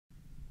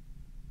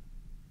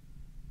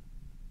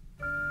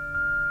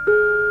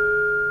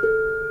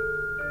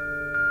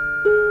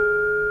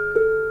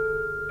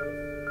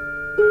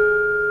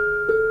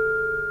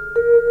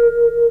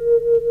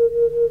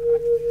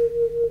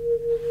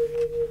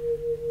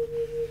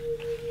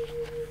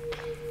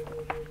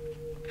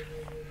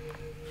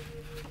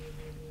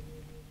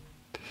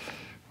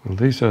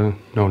these are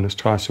known as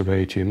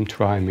triceratium,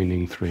 tri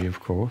meaning three, of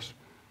course.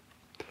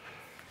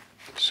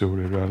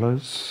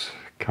 Surirellas,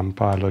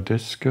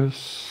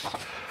 Campylodiscus,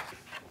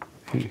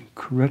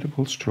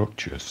 incredible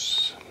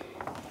structures.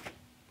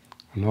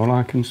 And all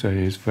I can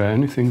say is for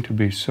anything to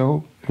be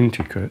so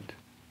intricate,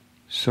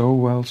 so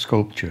well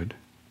sculptured,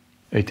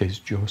 it is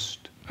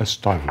just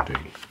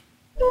astounding.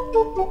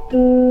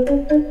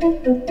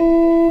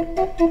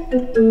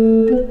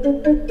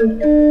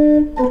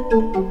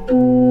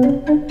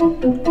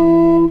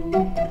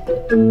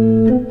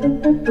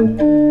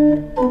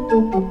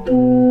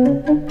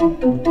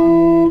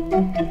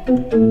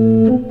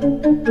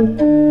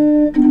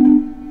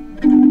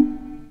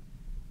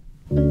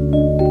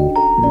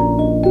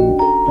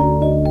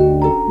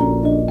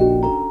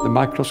 The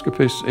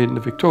microscopists in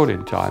the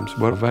Victorian times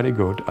were very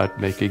good at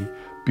making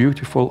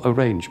beautiful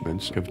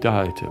arrangements of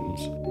diatoms.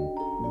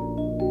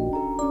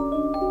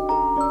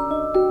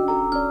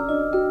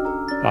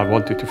 I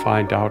wanted to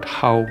find out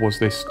how was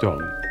this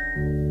done.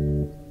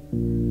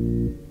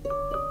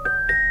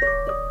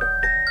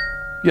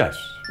 Yes,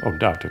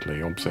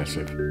 undoubtedly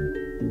obsessive.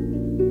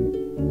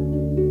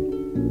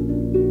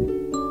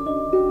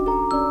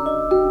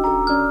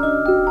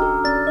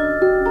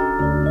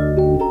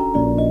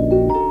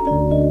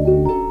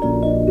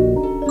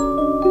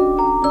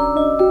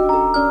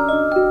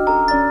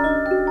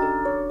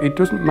 It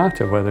doesn't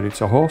matter whether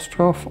it's a horse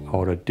trough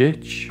or a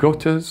ditch,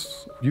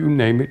 gutters, you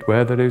name it,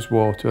 where there is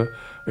water,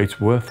 it's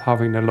worth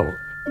having a look.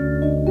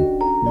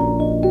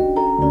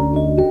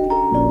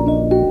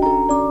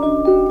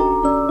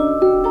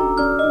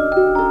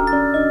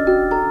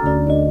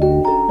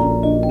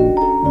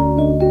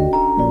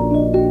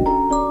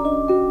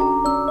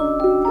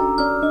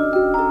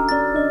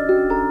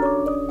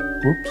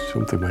 Whoops,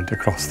 something went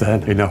across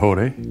there in a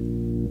hurry.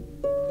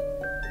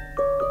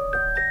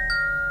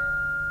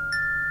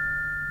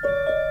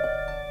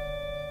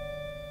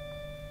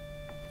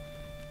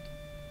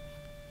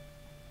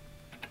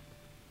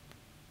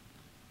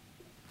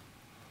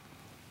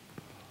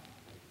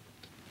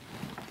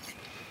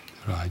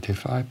 Right,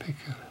 if I pick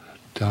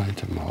a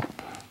diatom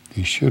up,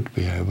 you should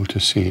be able to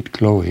see it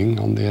glowing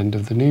on the end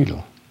of the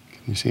needle.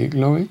 Can you see it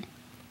glowing?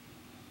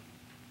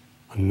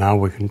 And now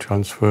we can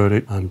transfer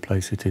it and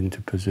place it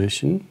into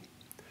position.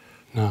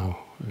 Now,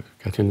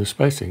 getting the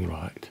spacing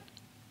right.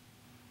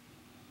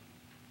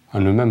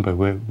 And remember,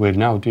 we're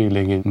now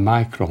dealing in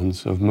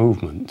microns of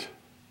movement.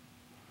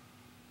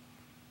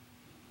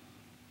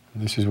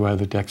 This is where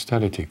the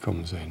dexterity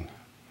comes in.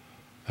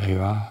 There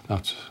you are,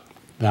 that's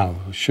now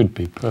should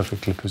be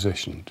perfectly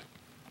positioned.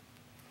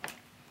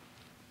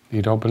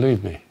 You don't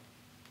believe me,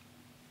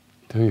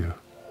 do you?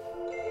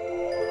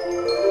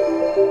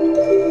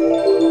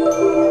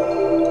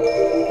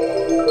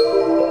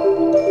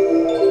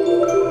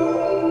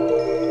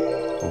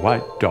 A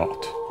white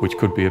dot, which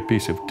could be a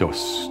piece of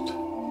dust,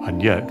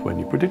 and yet when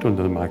you put it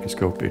under the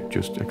microscope it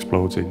just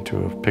explodes into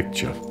a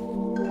picture.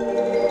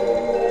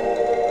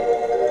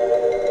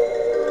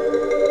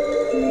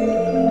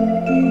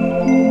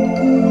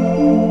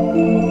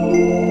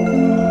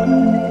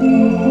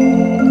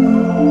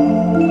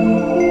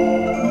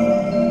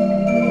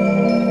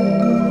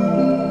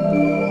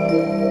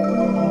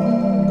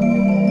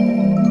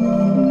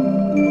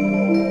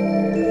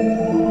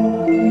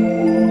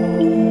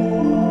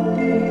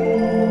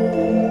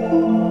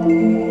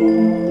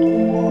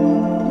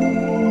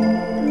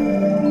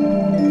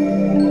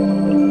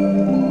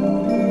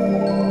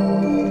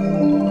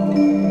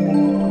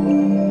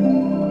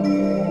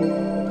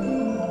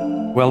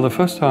 Well, the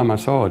first time I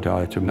saw a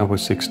diatom, I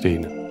was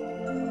 16.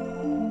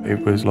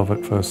 It was love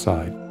at first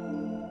sight.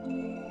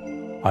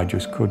 I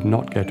just could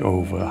not get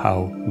over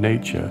how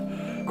nature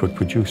could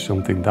produce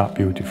something that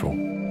beautiful.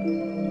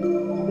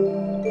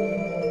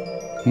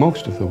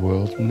 Most of the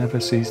world never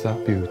sees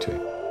that beauty.